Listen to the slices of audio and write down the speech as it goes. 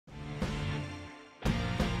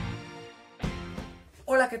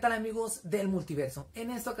Hola, ¿qué tal amigos del multiverso?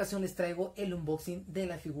 En esta ocasión les traigo el unboxing de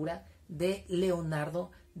la figura de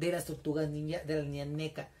Leonardo de las Tortugas Ninja de la línea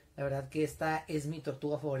Neca. La verdad que esta es mi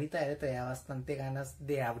tortuga favorita, ya le traía bastante ganas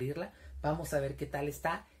de abrirla. Vamos a ver qué tal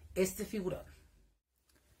está este figurón.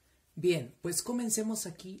 Bien, pues comencemos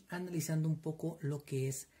aquí analizando un poco lo que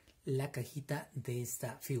es la cajita de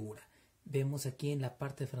esta figura. Vemos aquí en la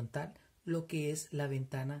parte frontal lo que es la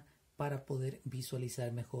ventana para poder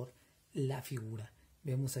visualizar mejor la figura.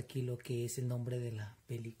 Vemos aquí lo que es el nombre de la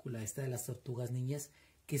película esta de las tortugas ninjas,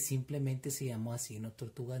 que simplemente se llamó así, ¿no?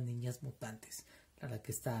 Tortugas Ninjas Mutantes. La verdad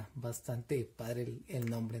que está bastante padre el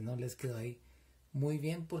nombre, ¿no? Les quedó ahí muy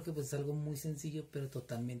bien porque pues es algo muy sencillo pero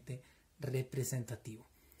totalmente representativo.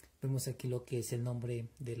 Vemos aquí lo que es el nombre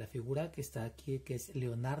de la figura que está aquí, que es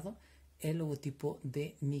Leonardo, el logotipo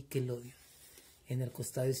de Nickelodeon. En el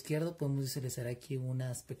costado izquierdo podemos visualizar aquí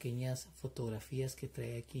unas pequeñas fotografías que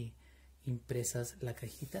trae aquí impresas la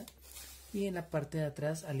cajita, y en la parte de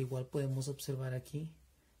atrás al igual podemos observar aquí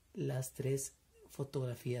las tres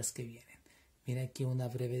fotografías que vienen. Mira aquí una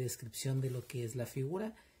breve descripción de lo que es la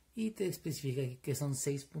figura y te especifica aquí que son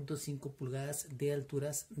 6.5 pulgadas de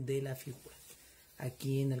alturas de la figura.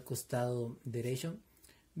 Aquí en el costado derecho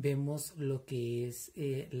vemos lo que es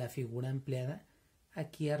la figura empleada,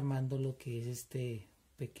 aquí armando lo que es este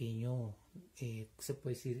pequeño se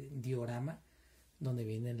puede decir diorama donde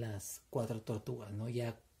vienen las 4 tortugas, ¿no?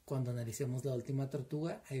 Ya cuando analicemos la última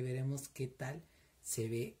tortuga, ahí veremos qué tal se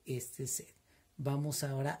ve este set. Vamos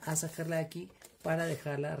ahora a sacarla de aquí para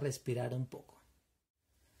dejarla respirar un poco.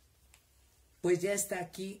 Pues ya está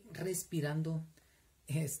aquí respirando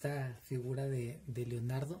esta figura de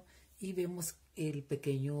Leonardo, y vemos el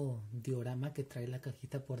pequeño diorama que trae la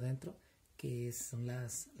cajita por dentro, que son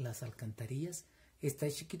las alcantarillas. Está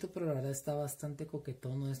chiquito, pero la verdad está bastante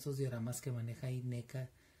coquetón, ¿no? Estos dioramas que maneja ahí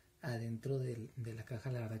Neca adentro de la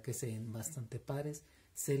caja, la verdad que se ven bastante padres.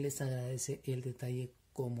 Se les agradece el detalle,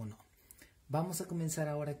 como no. Vamos a comenzar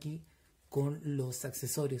ahora aquí con los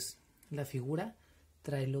accesorios. La figura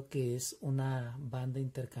trae lo que es una banda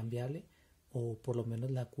intercambiable, o por lo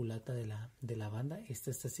menos la culata de la banda.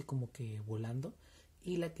 Esta está así como que volando,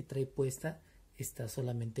 y la que trae puesta está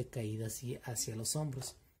solamente caída así hacia los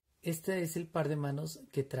hombros. Este es el par de manos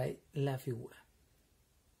que trae la figura.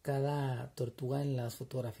 Cada tortuga en las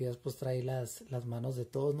fotografías pues trae las manos de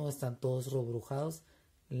todos, no están todos rebrujados.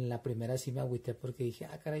 En la primera sí me agüité porque dije,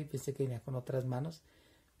 ah caray, pensé que venía con otras manos,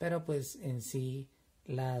 pero pues en sí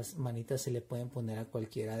las manitas se le pueden poner a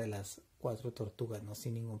cualquiera de las 4 tortugas, no,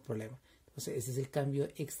 sin ningún problema. Entonces ese es el cambio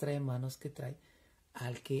extra de manos que trae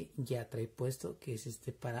al que ya trae puesto, que es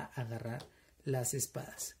este para agarrar las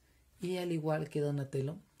espadas. Y al igual que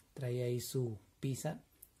Donatello, trae ahí su pizza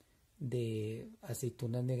de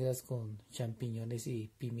aceitunas negras con champiñones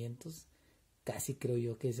y pimientos. Casi creo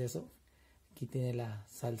yo que es eso. Aquí tiene la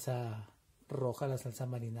salsa roja, la salsa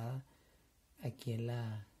marinada, aquí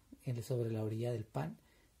sobre la orilla del pan.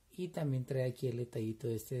 Y también trae aquí el detallito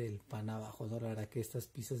este del pan abajo, ¿no? La verdad que estas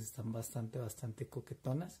pizzas están bastante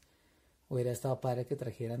coquetonas. Hubiera estado padre que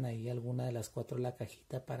trajeran ahí alguna de las 4 la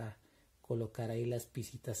cajita para colocar ahí las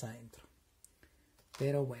pisitas adentro.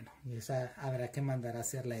 Pero bueno, esa habrá que mandar a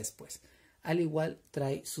hacerla después. Al igual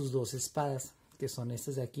trae sus 2 espadas, que son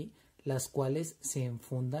estas de aquí, las cuales se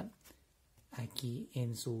enfundan aquí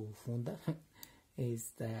en su funda.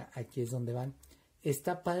 Aquí es donde van.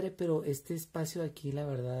 Está padre, pero este espacio aquí la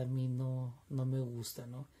verdad a mí no me gusta,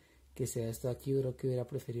 ¿no? Que sea esto aquí. Creo que hubiera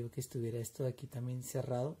preferido que estuviera esto aquí también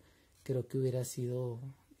cerrado. Creo que hubiera sido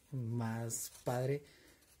más padre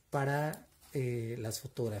para las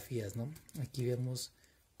fotografías, ¿no? Aquí vemos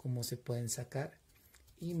cómo se pueden sacar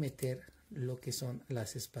y meter lo que son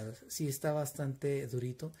las espadas. Sí está bastante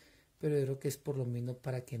durito, pero yo creo que es por lo mismo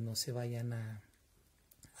para que no se vayan a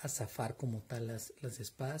zafar como tal las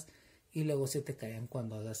espadas y luego se te caigan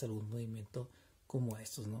cuando hagas algún movimiento como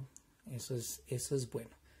estos, ¿no? Eso es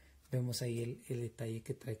bueno. Vemos ahí el detalle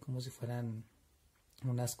que trae como si fueran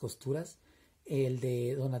unas costuras. El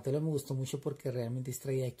de Donatello me gustó mucho porque realmente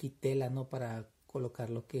trae aquí tela, ¿no? Para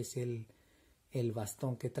colocar lo que es el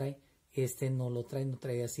bastón que trae. Este no lo trae, no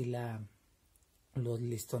trae así los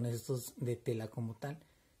listones estos de tela como tal,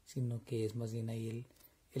 sino que es más bien ahí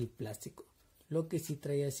el plástico. Lo que sí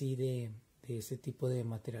trae así de ese tipo de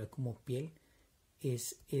material como piel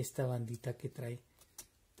es esta bandita que trae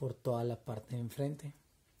por toda la parte de enfrente.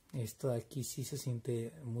 Esto de aquí sí se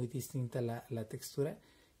siente muy distinta la textura,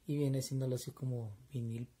 y viene siendo así como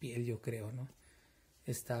vinil piel, yo creo, ¿no?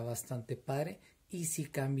 Está bastante padre y sí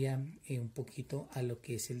cambia un poquito a lo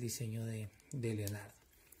que es el diseño de Leonardo.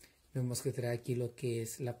 Vemos que trae aquí lo que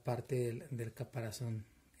es la parte del caparazón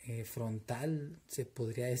frontal, se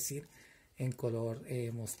podría decir, en color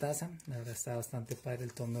mostaza. La verdad está bastante padre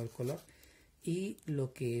el tono del color. Y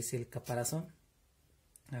lo que es el caparazón,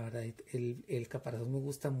 la verdad el caparazón me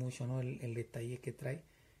gusta mucho, ¿no? El detalle que trae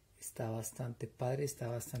está bastante padre, está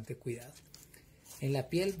bastante cuidado. En la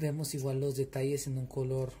piel vemos igual los detalles en un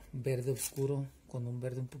color verde oscuro con un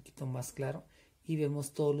verde un poquito más claro, y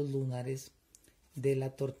vemos todos los lunares de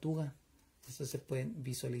la tortuga. Esto se pueden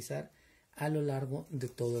visualizar a lo largo de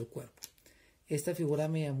todo el cuerpo. Esta figura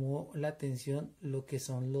me llamó la atención lo que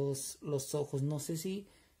son los ojos. No sé si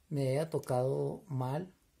me haya tocado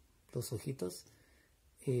mal los ojitos,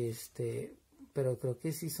 pero creo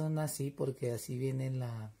que sí son así, porque así viene en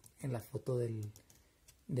la foto de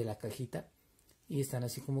la cajita, y están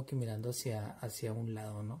así como que mirando hacia un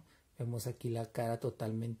lado, ¿no? Vemos aquí la cara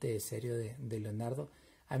totalmente de serio de Leonardo.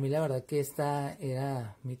 A mí la verdad que esta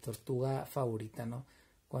era mi tortuga favorita, ¿no?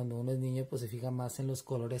 Cuando uno es niño pues se fija más en los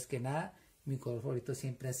colores que nada. Mi color favorito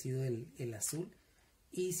siempre ha sido el azul,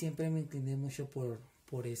 y siempre me incliné mucho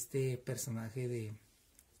por este personaje de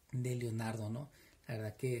Leonardo, ¿no? La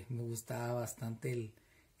verdad que me gustaba bastante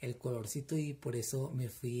el colorcito, y por eso me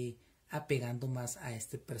fui apegando más a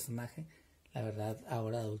este personaje. La verdad,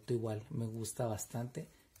 ahora adulto igual me gusta bastante.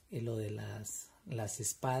 Lo de las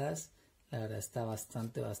espadas, la verdad está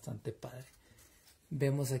bastante padre.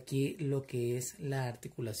 Vemos aquí lo que es la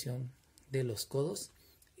articulación de los codos.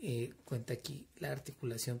 Cuenta aquí la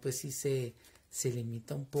articulación, pues sí se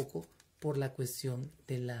limita un poco por la cuestión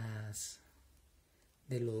de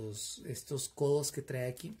estos codos que trae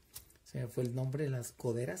aquí. Se me fue el nombre, las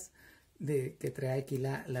coderas que trae aquí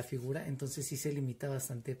la figura. Entonces sí se limita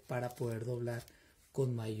bastante para poder doblar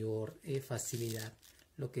con mayor facilidad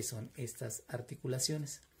lo que son estas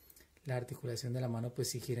articulaciones. La articulación de la mano pues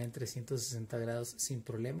sí gira en 360 grados sin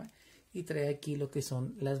problema, y trae aquí lo que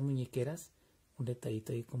son las muñequeras, un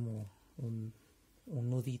detallito ahí como un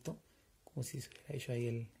nudito, como si se hubiera hecho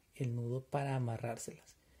ahí el nudo para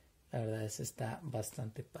amarrárselas. La verdad eso está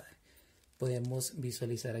bastante padre. Podemos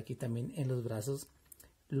visualizar aquí también en los brazos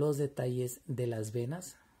los detalles de las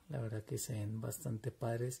venas. La verdad que se ven bastante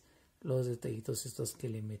padres los detallitos estos que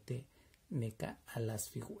le mete Neca a las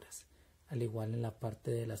figuras. Al igual en la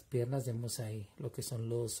parte de las piernas vemos ahí lo que son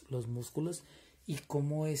los músculos, y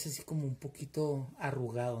cómo es así como un poquito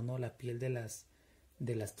arrugado, ¿no? La piel de las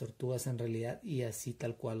tortugas en realidad, y así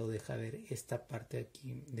tal cual lo deja ver esta parte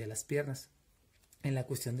aquí de las piernas. En la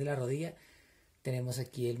cuestión de la rodilla tenemos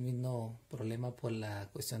aquí el mismo problema por la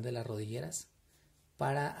cuestión de las rodilleras,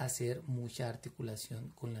 para hacer mucha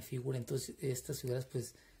articulación con la figura. Entonces estas figuras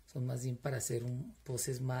pues son más bien para hacer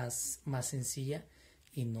poses más sencilla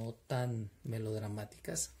y no tan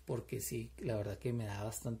melodramáticas, porque sí, la verdad que me da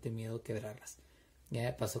bastante miedo quebrarlas. Ya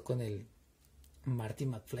me pasó con el Marty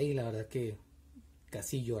McFly y la verdad que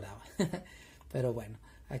casi lloraba. Pero bueno,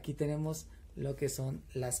 aquí tenemos lo que son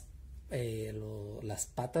las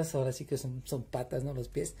patas. Ahora sí que son patas, no los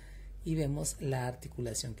pies. Y vemos la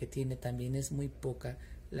articulación que tiene. También es muy poca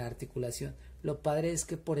la articulación. Lo padre es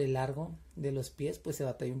que por el largo de los pies pues se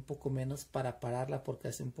batalla un poco menos para pararla, porque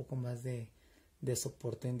hace un poco más de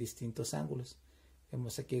soporte en distintos ángulos.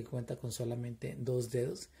 Vemos aquí que cuenta con solamente 2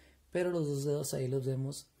 dedos, pero los 2 dedos ahí los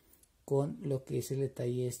vemos con lo que es el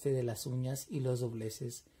detalle de las uñas y los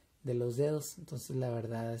dobleces de los dedos. Entonces la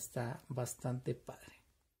verdad está bastante padre.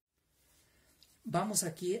 Vamos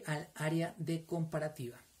aquí al área de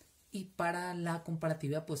comparativa. Y para la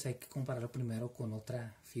comparativa pues hay que compararlo primero con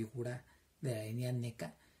otra figura de la línea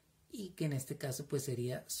Neca, y que en este caso pues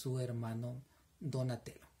sería su hermano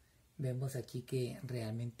Donatello. Vemos aquí que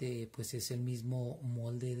realmente pues es el mismo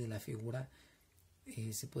molde de la figura,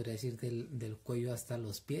 se podría decir del cuello hasta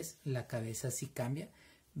los pies. La cabeza sí cambia.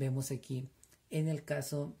 Vemos aquí en el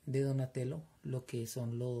caso de Donatello lo que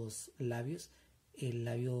son los labios. El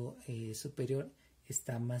labio superior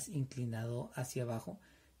está más inclinado hacia abajo,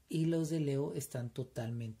 y los de Leo están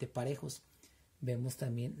totalmente parejos. Vemos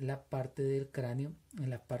también la parte del cráneo. En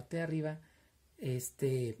la parte de arriba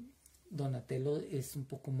Donatello es un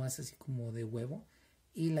poco más así como de huevo,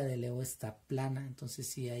 y la de Leo está plana. Entonces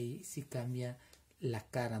sí, ahí sí cambia la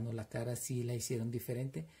cara, ¿no? La cara sí la hicieron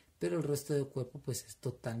diferente, pero el resto del cuerpo pues es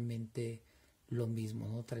totalmente lo mismo,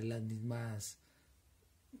 ¿no? Trae las mismas,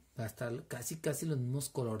 hasta casi los mismos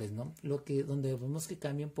colores, ¿no? Donde vemos que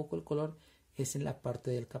cambia un poco el color es en la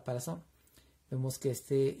parte del caparazón. Vemos que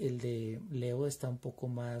el de Leo está un poco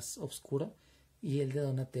más oscuro, y el de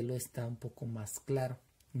Donatello está un poco más claro.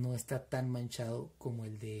 No está tan manchado como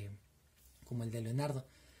el de Leonardo.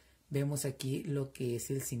 Vemos aquí lo que es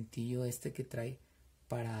el cintillo que trae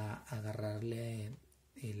para agarrarle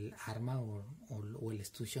el arma o el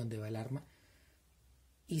estuche donde va el arma.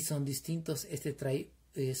 y son distintos. Este trae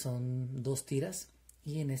son 2 tiras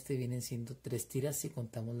y en este vienen siendo 3 tiras si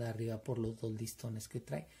contamos la de arriba por los 2 listones que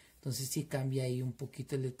trae. Entonces sí cambia ahí un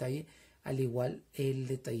poquito el detalle. Al igual el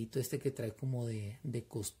detallito este que trae como de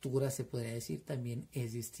costura, se podría decir, también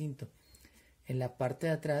es distinto. En la parte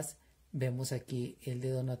de atrás vemos aquí el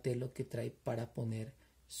de Donatello que trae para poner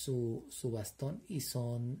su bastón y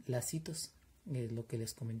son lacitos, es lo que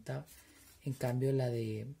les comentaba. En cambio la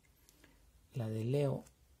de Leo,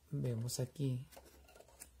 vemos aquí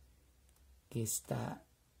que está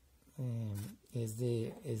es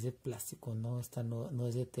de plástico, ¿no? Esta no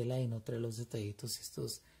es de tela y no trae los detallitos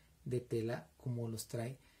estos de tela como los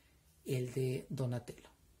trae el de Donatello.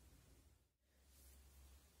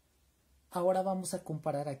 Ahora vamos a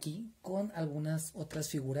comparar aquí con algunas otras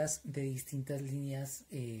figuras de distintas líneas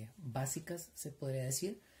básicas, se podría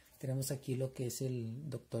decir. Tenemos aquí lo que es el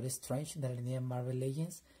Doctor Strange de la línea Marvel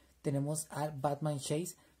Legends. Tenemos al Batman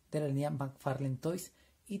Chase de la línea McFarlane Toys.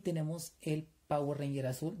 Y tenemos el Power Ranger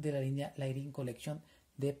azul de la línea Lighting Collection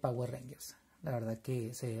de Power Rangers. La verdad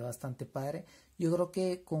que se ve bastante padre. Yo creo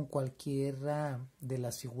que con cualquiera de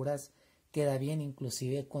las figuras queda bien,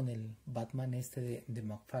 inclusive con el Batman este de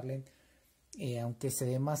McFarlane. Aunque se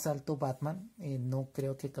ve más alto Batman, no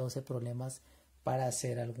creo que cause problemas para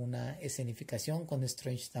hacer alguna escenificación. Con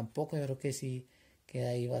Strange tampoco, yo creo que sí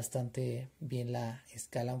queda ahí bastante bien la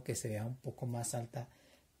escala, aunque se vea un poco más alta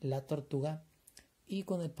la Tortuga. Y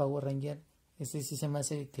con el Power Ranger, este sí se me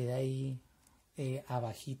hace que queda ahí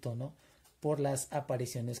abajito, ¿no? Por las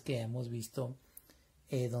apariciones que hemos visto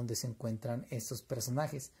donde se encuentran estos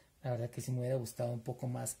personajes. La verdad que sí me hubiera gustado un poco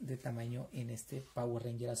más de tamaño en este Power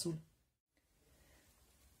Ranger azul.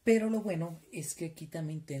 Pero lo bueno es que aquí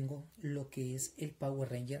también tengo lo que es el Power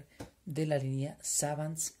Ranger de la línea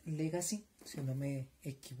Savants Legacy. Si no me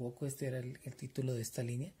equivoco, este era el título de esta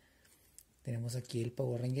línea. Tenemos aquí el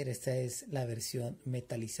Power Ranger. Esta es la versión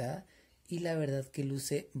metalizada y la verdad que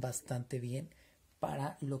luce bastante bien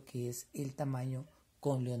para lo que es el tamaño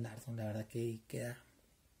con Leonardo. La verdad que queda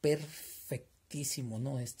perfectísimo,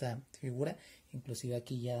 ¿no? Esta figura. Inclusive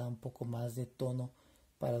aquí ya da un poco más de tono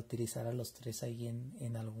para utilizar a los 3 ahí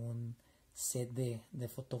en algún set de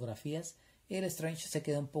fotografías. El Strange se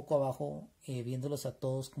queda un poco abajo viéndolos a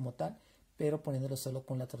todos como tal, pero poniéndolo solo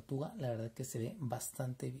con la Tortuga, la verdad que se ve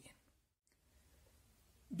bastante bien.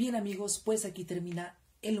 Bien amigos, pues aquí termina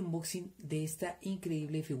el unboxing de esta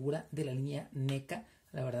increíble figura de la línea Neca.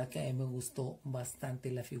 La verdad que a mí me gustó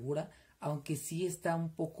bastante la figura, aunque sí está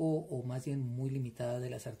un poco o más bien muy limitada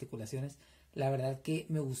de las articulaciones. La verdad que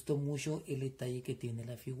me gustó mucho el detalle que tiene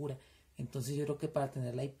la figura. Entonces yo creo que para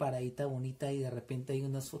tenerla ahí paradita, bonita y de repente hay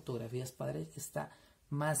unas fotografías padres, está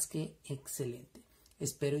más que excelente.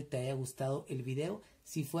 Espero y te haya gustado el video.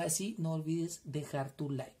 Si fue así, no olvides dejar tu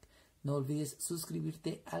like. No olvides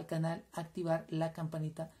suscribirte al canal, activar la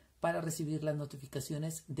campanita para recibir las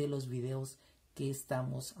notificaciones de los videos que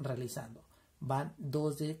estamos realizando. Van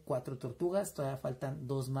 2 de 4 tortugas, todavía faltan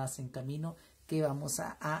 2 más en camino que vamos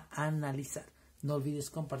a analizar. No olvides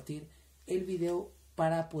compartir el video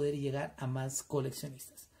para poder llegar a más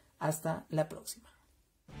coleccionistas. Hasta la próxima.